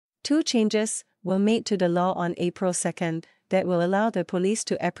Two changes were made to the law on April 2 that will allow the police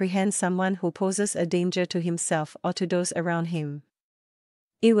to apprehend someone who poses a danger to himself or to those around him.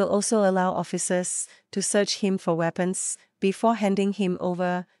 It will also allow officers to search him for weapons before handing him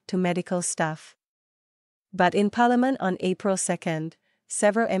over to medical staff. But in Parliament on April 2,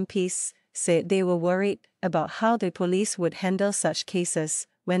 several MPs said they were worried about how the police would handle such cases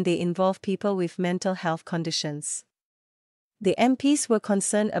when they involve people with mental health conditions. The MPs were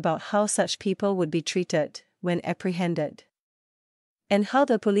concerned about how such people would be treated when apprehended, and how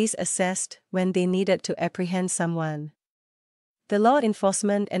the police assessed when they needed to apprehend someone. The Law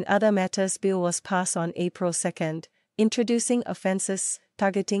Enforcement and Other Matters Bill was passed on April 2, introducing offences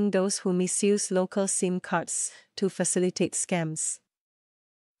targeting those who misuse local SIM cards to facilitate scams.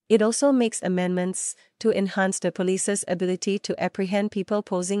 It also makes amendments to enhance the police's ability to apprehend people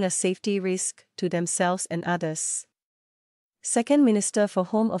posing a safety risk to themselves and others. Second Minister for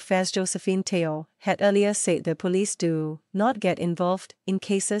Home Affairs Josephine Teo had earlier said the police do not get involved in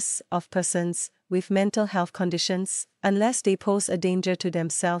cases of persons with mental health conditions unless they pose a danger to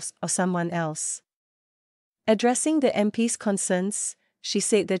themselves or someone else. Addressing the MP's concerns, she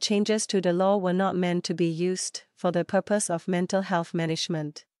said the changes to the law were not meant to be used for the purpose of mental health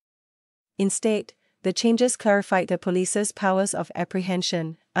management. Instead, the changes clarified the police's powers of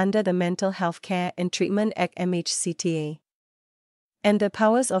apprehension under the Mental Health Care and Treatment Act (MHCTA) and the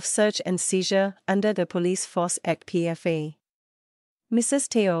powers of search and seizure under the Police Force Act (PFA). Mrs.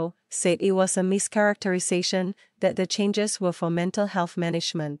 Teo said it was a mischaracterization that the changes were for mental health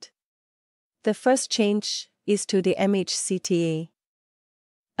management. The first change is to the MHCTA,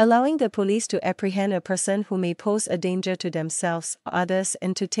 allowing the police to apprehend a person who may pose a danger to themselves or others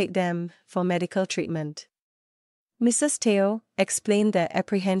and to take them for medical treatment. Mrs. Teo explained that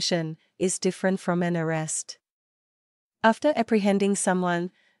apprehension is different from an arrest. After apprehending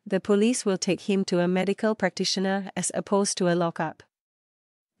someone, the police will take him to a medical practitioner as opposed to a lockup.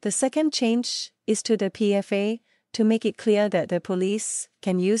 The second change is to the PFA, to make it clear that the police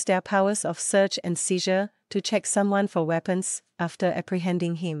can use their powers of search and seizure to check someone for weapons after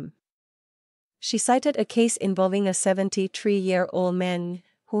apprehending him. She cited a case involving a 73-year-old man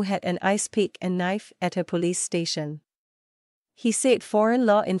who had an ice pick and knife at a police station. He said foreign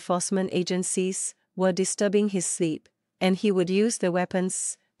law enforcement agencies were disturbing his sleep, and he would use the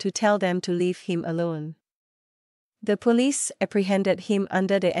weapons to tell them to leave him alone. The police apprehended him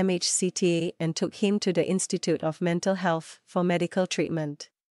under the MHCTA and took him to the Institute of Mental Health for medical treatment.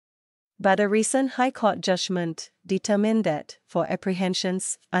 But a recent High Court judgment determined that, for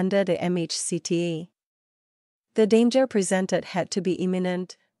apprehensions under the MHCTA, the danger presented had to be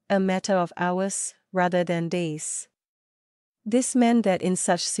imminent, a matter of hours rather than days. This meant that in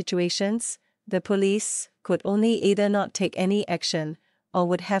such situations, the police could only either not take any action or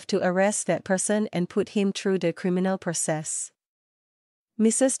would have to arrest that person and put him through the criminal process.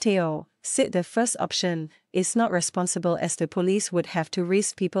 Mrs. Teo said the first option is not responsible as the police would have to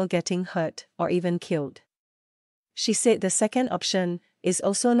risk people getting hurt or even killed. She said the second option is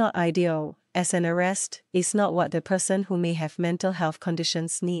also not ideal, as an arrest is not what the person who may have mental health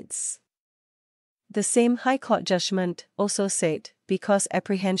conditions needs. The same High Court judgment also said, because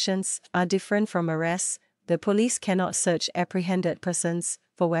apprehensions are different from arrests, the police cannot search apprehended persons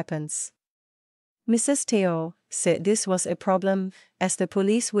for weapons. Mrs. Teo said this was a problem, as the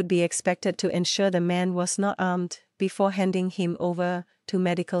police would be expected to ensure the man was not armed before handing him over to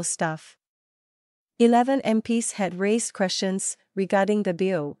medical staff. 11 MPs had raised questions regarding the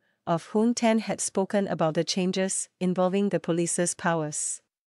bill, of whom 10 had spoken about the changes involving the police's powers.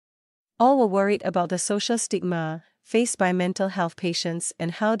 All were worried about the social stigma faced by mental health patients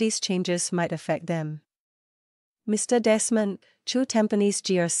and how these changes might affect them. Mr. Desmond Chu Tampines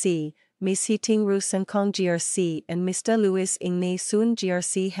GRC, Ms. Hiting Ru Sengkong GRC and Mr. Louis Ingne Soon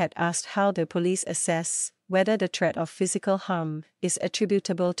GRC had asked how the police assess whether the threat of physical harm is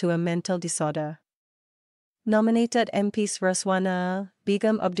attributable to a mental disorder. Nominated MPs Raswana,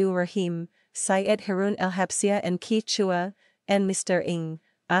 Begum Abdul Rahim, Syed Harun Al-Habsia and Keith Chua, and Mr. Ng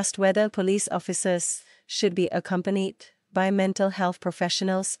asked whether police officers should be accompanied by mental health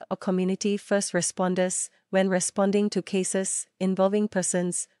professionals or community first responders when responding to cases involving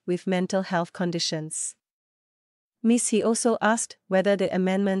persons with mental health conditions. Ms. He also asked whether the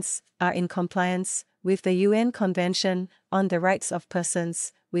amendments are in compliance with the UN Convention on the Rights of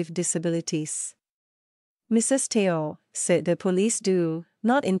Persons with Disabilities. Mrs. Teo said the police do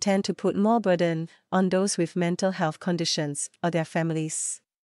not intend to put more burden on those with mental health conditions or their families.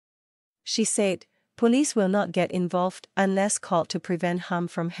 She said, police will not get involved unless called to prevent harm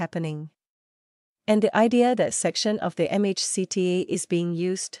from happening. And the idea that section of the MHCTA is being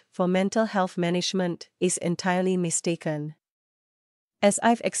used for mental health management is entirely mistaken. As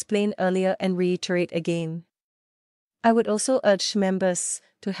I've explained earlier and reiterate again, I would also urge members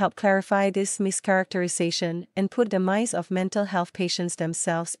to help clarify this mischaracterization and put the minds of mental health patients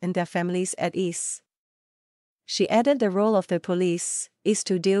themselves and their families at ease. She added the role of the police is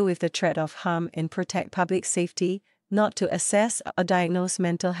to deal with the threat of harm and protect public safety, not to assess or diagnose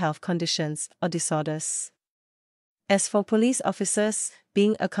mental health conditions or disorders. As for police officers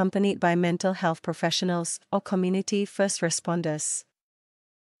being accompanied by mental health professionals or community first responders,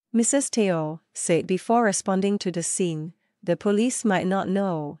 Mrs. Teo said before responding to the scene, the police might not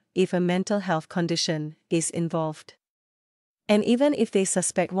know if a mental health condition is involved. And even if they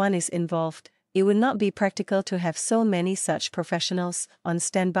suspect one is involved, it would not be practical to have so many such professionals on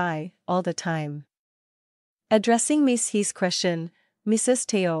standby all the time. Addressing Ms. He's question, Mrs.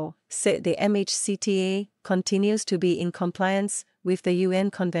 Teo said the MHCTA continues to be in compliance with the UN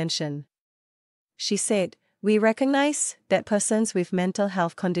Convention. She said, "We recognize that persons with mental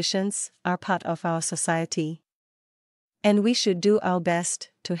health conditions are part of our society, and we should do our best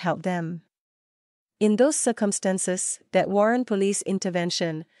to help them. In those circumstances that warrant police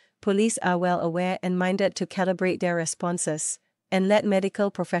intervention, police are well aware and minded to calibrate their responses and let medical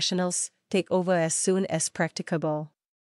professionals take over as soon as practicable."